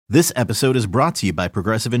This episode is brought to you by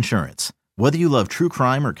Progressive Insurance. Whether you love true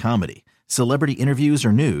crime or comedy, celebrity interviews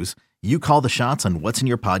or news, you call the shots on what's in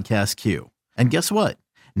your podcast queue. And guess what?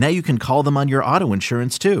 Now you can call them on your auto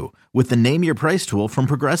insurance too with the Name Your Price tool from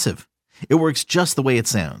Progressive. It works just the way it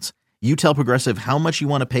sounds. You tell Progressive how much you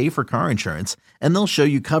want to pay for car insurance, and they'll show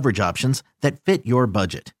you coverage options that fit your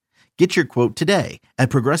budget. Get your quote today at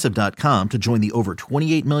Progressive.com to join the over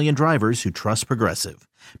 28 million drivers who trust Progressive.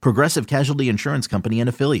 Progressive Casualty Insurance Company and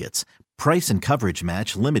Affiliates. Price and coverage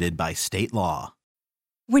match limited by state law.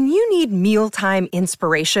 When you need mealtime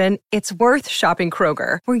inspiration, it's worth shopping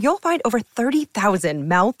Kroger, where you'll find over 30,000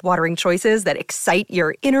 mouth-watering choices that excite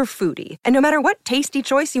your inner foodie. And no matter what tasty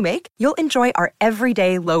choice you make, you'll enjoy our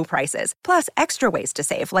everyday low prices, plus extra ways to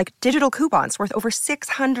save, like digital coupons worth over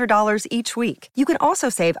 $600 each week. You can also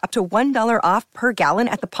save up to $1 off per gallon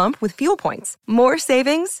at the pump with fuel points. More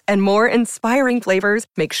savings and more inspiring flavors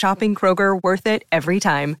make shopping Kroger worth it every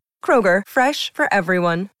time. Kroger, fresh for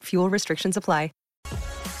everyone. Fuel restrictions apply.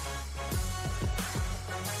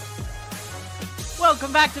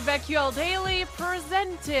 Welcome back to BetQL Daily,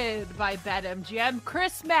 presented by BetMGM.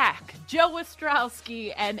 Chris Mack, Joe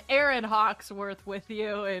Ostrowski, and Aaron Hawksworth with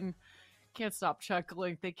you. And can't stop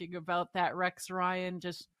chuckling thinking about that Rex Ryan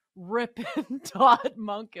just ripping Todd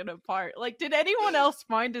Monken apart. Like, did anyone else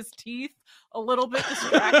find his teeth a little bit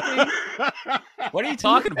distracting? What are you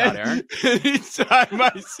talking about, Aaron? Anytime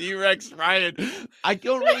I see Rex Ryan, I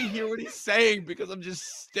don't really hear what he's saying because I'm just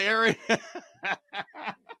staring.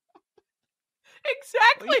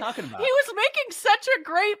 Exactly. What are you talking about? He was making such a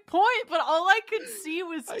great point, but all I could see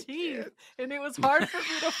was teeth, and it was hard for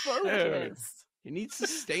me to focus. He needs to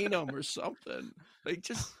stain them or something. Like,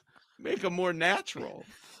 just make them more natural.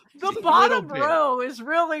 The bottom row is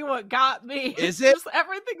really what got me. Is it? Just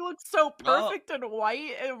everything looks so perfect and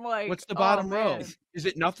white, and like, what's the bottom row? Man. Is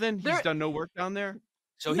it nothing? He's done no work down there?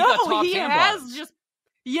 So he got tops he and has bottoms. just.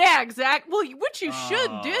 Yeah, exactly. Well, which you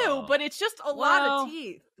should do, but it's just a lot of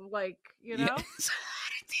teeth. Like, you know?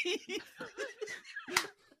 I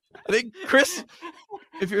think Chris,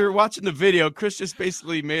 if you're watching the video, Chris just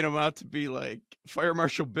basically made him out to be like Fire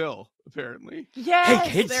Marshal Bill, apparently. Yes, Hey,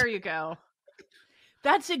 kids. There you go.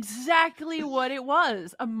 That's exactly what it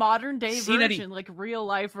was. A modern day version, like real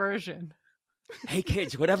life version. Hey,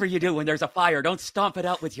 kids, whatever you do when there's a fire, don't stomp it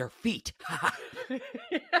out with your feet.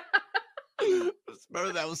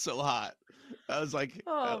 Remember that was so hot. I was like,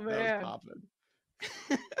 oh that man, was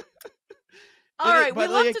popping. All right, we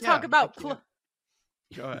love to talk about. Go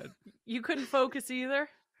ahead. You couldn't focus either.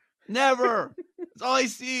 Never. That's all I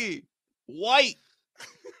see. White.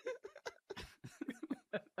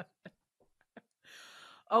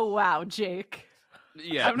 Oh wow, Jake.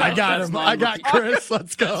 Yeah, I got him. I got Chris.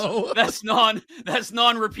 Let's go. That's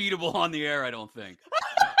non-repeatable on the air, I don't think.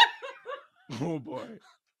 Oh boy.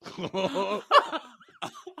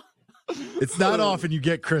 It's not often you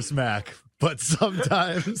get Chris Mack, but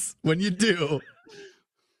sometimes when you do.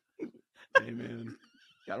 Hey man,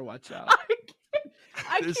 gotta watch out.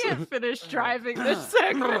 I can't finish driving this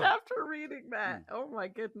segment after reading that. Oh my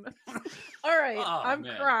goodness. All right, I'm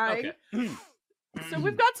crying. Okay. So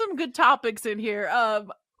we've got some good topics in here.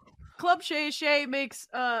 Club Shay Shay makes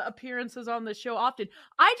appearances on the show often.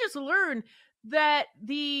 I just learned that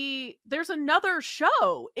there's another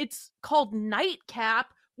show. It's called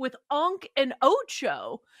Nightcap with Unk and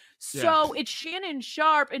Ocho. So it's Shannon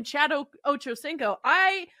Sharp and Chad Ochocinco.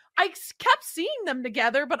 I kept seeing them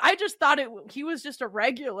together, but I just thought he was just a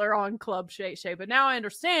regular on Club Shay Shay. But now I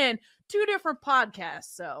understand, two different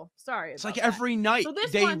podcasts. So sorry. It's like that. every night So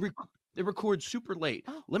this they record super late.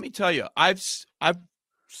 Let me tell you, I've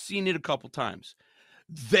seen it a couple times.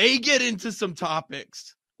 They get into some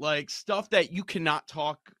topics, like stuff that you cannot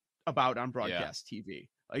talk about on broadcast TV.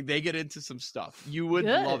 Like they get into some stuff. You would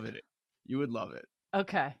love it. You would love it.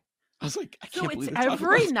 Okay. I was like, I So can't it's believe they're talking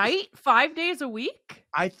every about night, 5 days a week?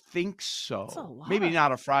 I think That's a so. lot. Maybe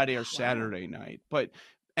not a Friday or Saturday night, but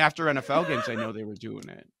after NFL games, I know they were doing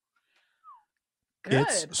it. Good.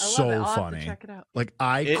 It's I love so it. I'll have to funny. check it out. Like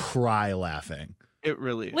I cry laughing. It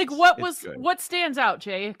really is. Like It's good. what stands out,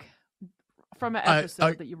 Jake, from an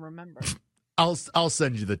episode that you remember? I'll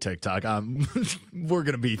send you the TikTok. We're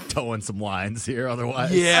gonna be towing some lines here,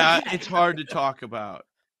 otherwise. Yeah, it's hard to talk about.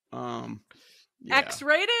 Yeah.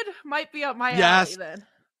 X-rated might be up my Yes. alley then.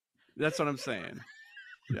 That's what I'm saying.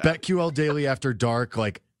 Yeah. BetQL Daily After Dark,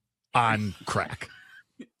 like on crack.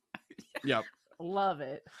 Yep. Love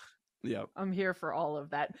it. Yep. I'm here for all of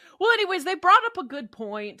that. Well, anyways, they brought up a good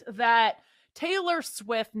point that Taylor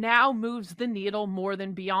Swift now moves the needle more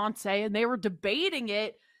than Beyonce, and they were debating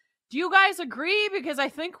it. Do you guys agree? Because I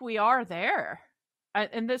think we are there.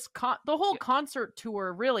 and the whole concert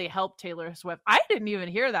tour really helped Taylor Swift. I didn't even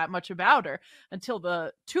hear that much about her until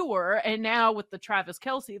the tour, and now with the Travis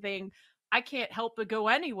Kelce thing, I can't help but go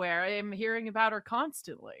anywhere. I'm hearing about her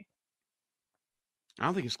constantly. I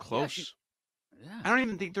don't think it's close. Yeah. I don't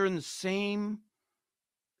even think they're in the same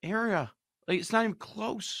area. Like, it's not even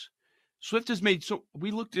close. Swift has made, so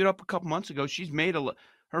we looked it up a couple months ago. She's made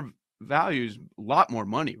her value is a lot more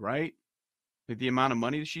money, right? Like the amount of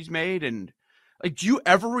money that she's made. And like, do you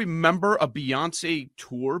ever remember a Beyonce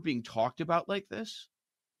tour being talked about like this?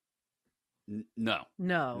 No.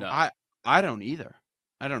 I don't either.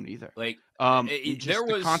 Like, just there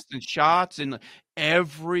the was constant shots, and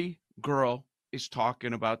every girl is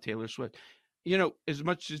talking about Taylor Swift. You know, as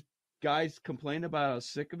much as guys complain about how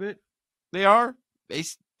sick of it they are,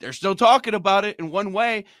 they're still talking about it in one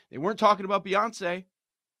way. They weren't talking about Beyonce.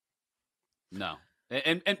 No.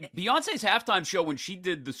 And Beyonce's halftime show when she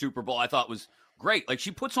did the Super Bowl, I thought was great. Like,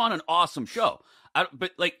 she puts on an awesome show.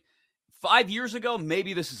 But like 5 years ago,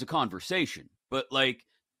 maybe this is a conversation. But like,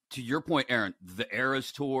 to your point, Aaron, the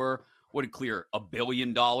Eras Tour, what did clear $1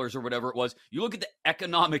 billion or whatever it was. You look at the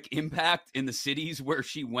economic impact in the cities where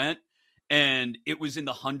she went, and it was in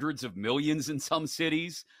the hundreds of millions in some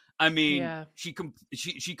cities. I mean, she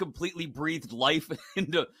completely breathed life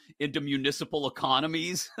into municipal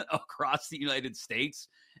economies across the United States.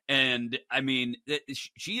 And I mean,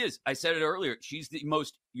 she is, I said it earlier, she's the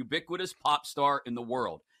most ubiquitous pop star in the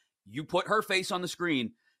world. You put her face on the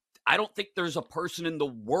screen, I don't think there's a person in the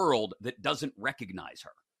world that doesn't recognize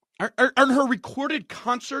her. Are her recorded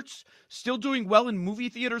concerts still doing well in movie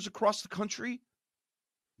theaters across the country?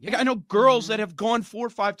 Yeah. Like, I know girls that have gone 4 or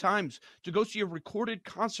 5 times to go see a recorded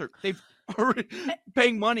concert. They've already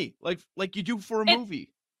paying money like you do for a movie.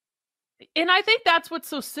 And I think that's what's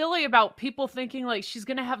so silly about people thinking like she's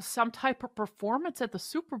going to have some type of performance at the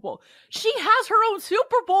Super Bowl. She has her own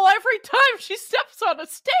Super Bowl every time she steps on a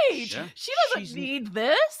stage. Yeah. She doesn't need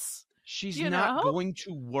this. She's not going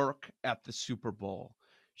to work at the Super Bowl.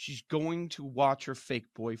 She's going to watch her fake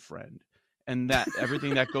boyfriend. And that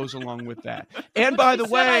everything that goes along with that. And by the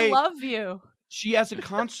way, I love you. She has a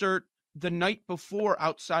concert the night before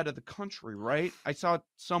outside of the country, right? I saw it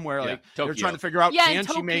somewhere. Like they're trying to figure out, can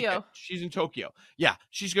she make it? She's in Tokyo. Yeah,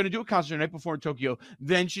 she's going to do a concert the night before in Tokyo.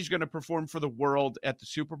 Then she's going to perform for the world at the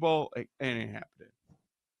Super Bowl. It ain't happening.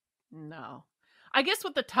 No. I guess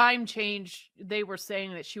with the time change, they were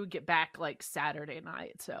saying that she would get back like Saturday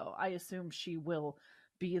night. So I assume she will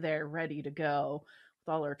be there ready to go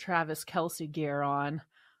with all her Travis Kelce gear on.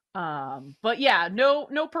 But yeah,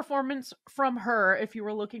 no performance from her if you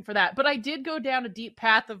were looking for that. But I did go down a deep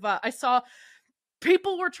path of, I saw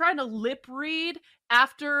people were trying to lip read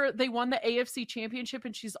after they won the AFC championship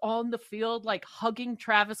and she's on the field, like hugging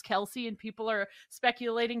Travis Kelce, and people are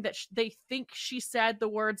speculating that they think she said the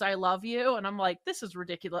words, "I love you." And I'm like, this is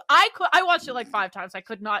ridiculous. I watched it like 5 times. I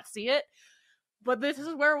could not see it. But this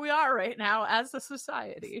is where we are right now as a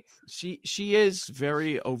society. She is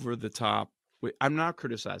very over the top. I'm not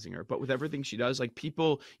criticizing her, but with everything she does, like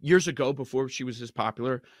people years ago before she was as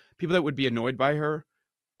popular, people that would be annoyed by her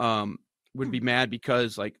would be mad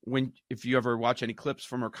because like if you ever watch any clips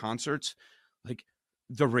from her concerts, like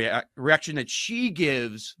the reaction that she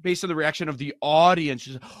gives based on the reaction of the audience,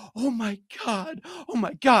 she's like, oh my God,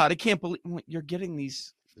 I can't believe you're getting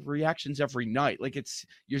these reactions every night. Like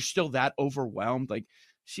you're still that overwhelmed. Like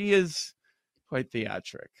she is quite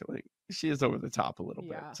theatric. Like she is over the top a little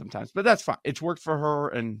bit sometimes, but that's fine. It's worked for her,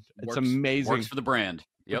 and it's amazing. Works for the brand.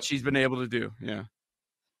 Yep. What she's been able to do. Yeah.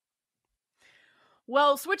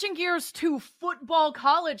 Well, switching gears to football,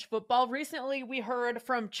 college football. Recently, we heard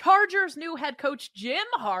from Chargers' new head coach Jim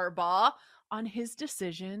Harbaugh on his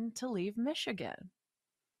decision to leave Michigan.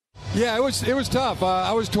 Yeah, it was tough.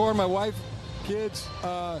 I was torn. My wife, kids.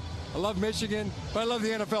 I love Michigan, but I love the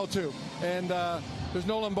NFL too. And there's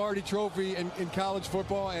no Lombardi Trophy in college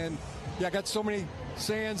football. And yeah, I got so many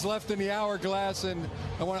sands left in the hourglass, and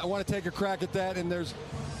I want to take a crack at that. And there's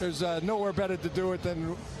nowhere better to do it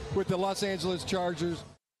than with the Los Angeles Chargers.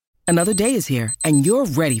 Another day is here, and you're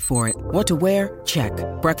ready for it. What to wear? Check.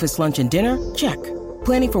 Breakfast, lunch, and dinner? Check.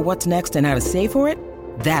 Planning for what's next and how to save for it?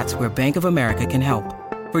 That's where Bank of America can help.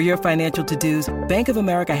 For your financial to-dos, Bank of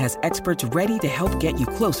America has experts ready to help get you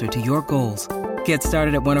closer to your goals. Get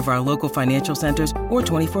started at one of our local financial centers or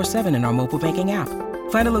 24/7 in our mobile banking app.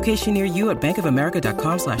 Find a location near you at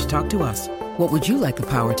bankofamerica.com/talktous. What would you like the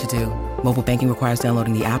power to do? Mobile banking requires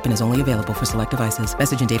downloading the app and is only available for select devices.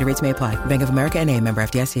 Message and data rates may apply. Bank of America N.A., member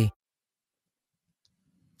FDIC.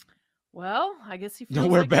 Well, I guess he feels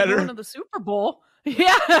nowhere like better. Going to the Super Bowl.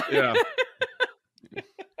 Yeah.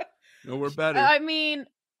 Nowhere better. I mean,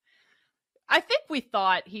 I think we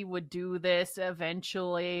thought he would do this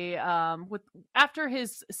eventually after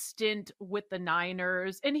his stint with the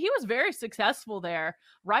Niners, and he was very successful there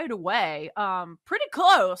right away. Pretty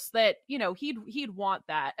close that, he'd want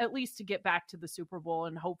that at least to get back to the Super Bowl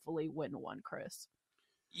and hopefully win one, Chris.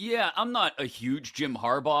 Yeah, I'm not a huge Jim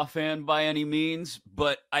Harbaugh fan by any means,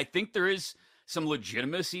 but I think there is some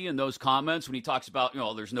legitimacy in those comments when he talks about,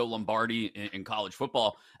 there's no Lombardi in college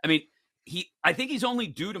football. I mean, I think he's only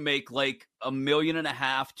due to make like $1.5 million,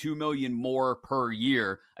 $2 million more per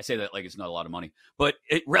year. I say that like it's not a lot of money, but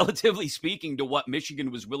relatively speaking to what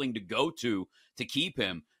Michigan was willing to go to keep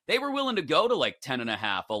him, they were willing to go to like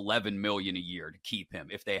 10.5, 11 million a year to keep him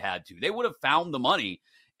if they had to. They would have found the money.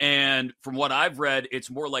 And from what I've read, it's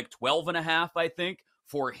more like 12.5, I think,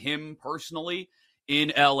 for him personally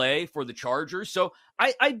in LA for the Chargers. So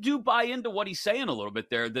I do buy into what he's saying a little bit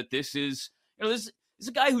there, that this is, this is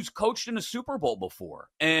a guy who's coached in a Super Bowl before,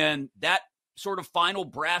 and that sort of final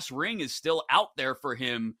brass ring is still out there for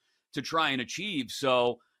him to try and achieve.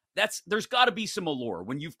 So there's got to be some allure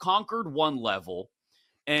when you've conquered one level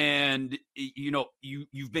and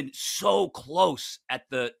you've been so close at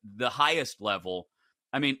the highest level.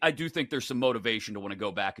 I mean, I do think there's some motivation to want to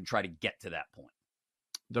go back and try to get to that point.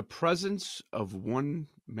 The presence of one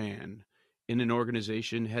man in an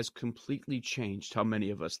organization has completely changed how many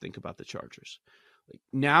of us think about the Chargers.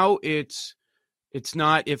 Now it's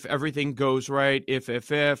not if everything goes right, if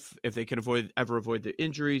they can ever avoid the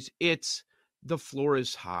injuries. It's the floor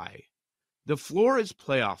is high. The floor is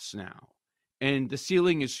playoffs now, and the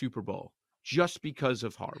ceiling is Super Bowl just because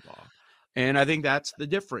of Harbaugh. And I think that's the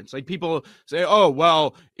difference. Like, people say, oh,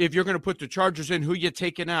 well, if you're going to put the Chargers in, who you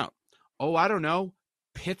taking out? Oh, I don't know.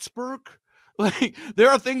 Pittsburgh? Like, there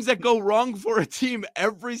are things that go wrong for a team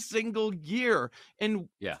every single year. And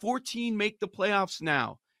 14 make the playoffs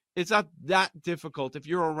now. It's not that difficult. If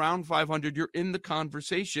you're around 500, you're in the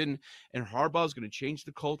conversation, and Harbaugh is going to change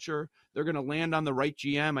the culture. They're going to land on the right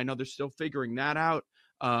GM. I know they're still figuring that out.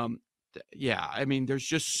 I mean, there's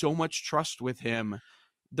just so much trust with him.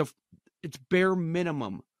 It's bare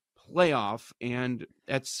minimum playoff, and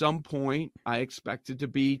at some point, I expect it to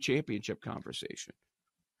be championship conversation.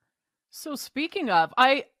 So speaking of,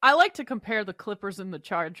 I like to compare the Clippers and the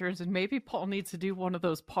Chargers, and maybe Paul needs to do one of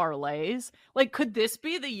those parlays. Like, could this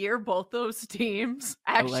be the year both those teams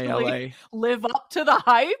actually live up to the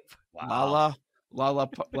hype? Wow. Lala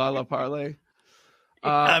parlay.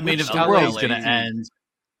 I mean, if the world's going to end,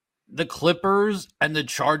 the Clippers and the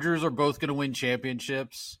Chargers are both going to win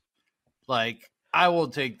championships. Like, I will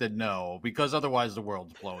take the no, because otherwise the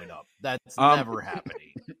world's blowing up. That's never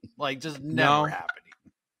happening. Like, just never happening.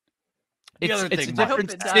 It's a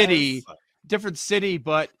different city,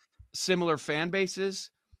 but similar fan bases.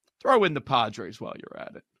 Throw in the Padres while you're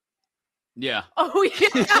at it. Yeah. Oh,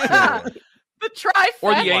 yeah. The trifecta.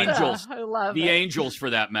 Or the Angels. I love the it. Angels,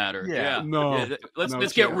 for that matter. Yeah. No.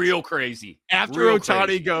 Let's get real crazy. After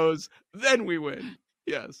Ohtani goes, then we win.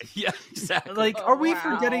 Yes. Yeah, exactly. Like, are we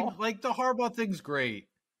forgetting, like, the Harbaugh thing's great.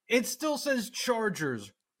 It still says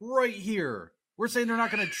Chargers right here. We're saying they're not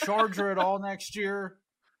going to charge her at all next year.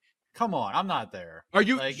 Come on, I'm not there. Are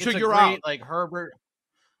you? Like, so it's you're great, out. like Herbert.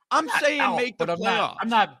 I'm saying out, make the playoffs. I'm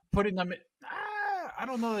not putting them. I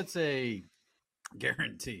don't know. It's a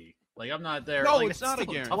guarantee. Like, I'm not there. No, like, it's not a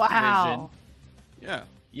guarantee. Wow. Yeah.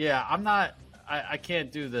 Yeah, I'm not. I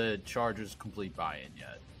can't do the Chargers complete buy-in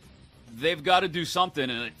yet. They've got to do something,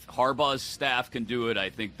 and if Harbaugh's staff can do it, I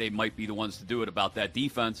think they might be the ones to do it about that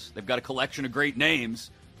defense. They've got a collection of great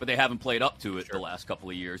names, but they haven't played up to it the last couple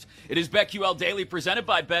of years. It is BetQL Daily presented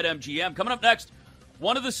by BetMGM. Coming up next,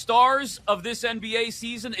 one of the stars of this NBA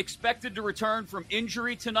season expected to return from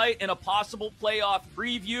injury tonight in a possible playoff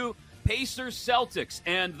preview. Pacers, Celtics,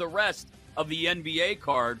 and the rest of the NBA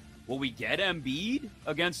card. Will we get Embiid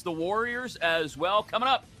against the Warriors as well? Coming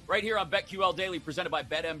up right here on BetQL Daily presented by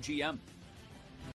BetMGM.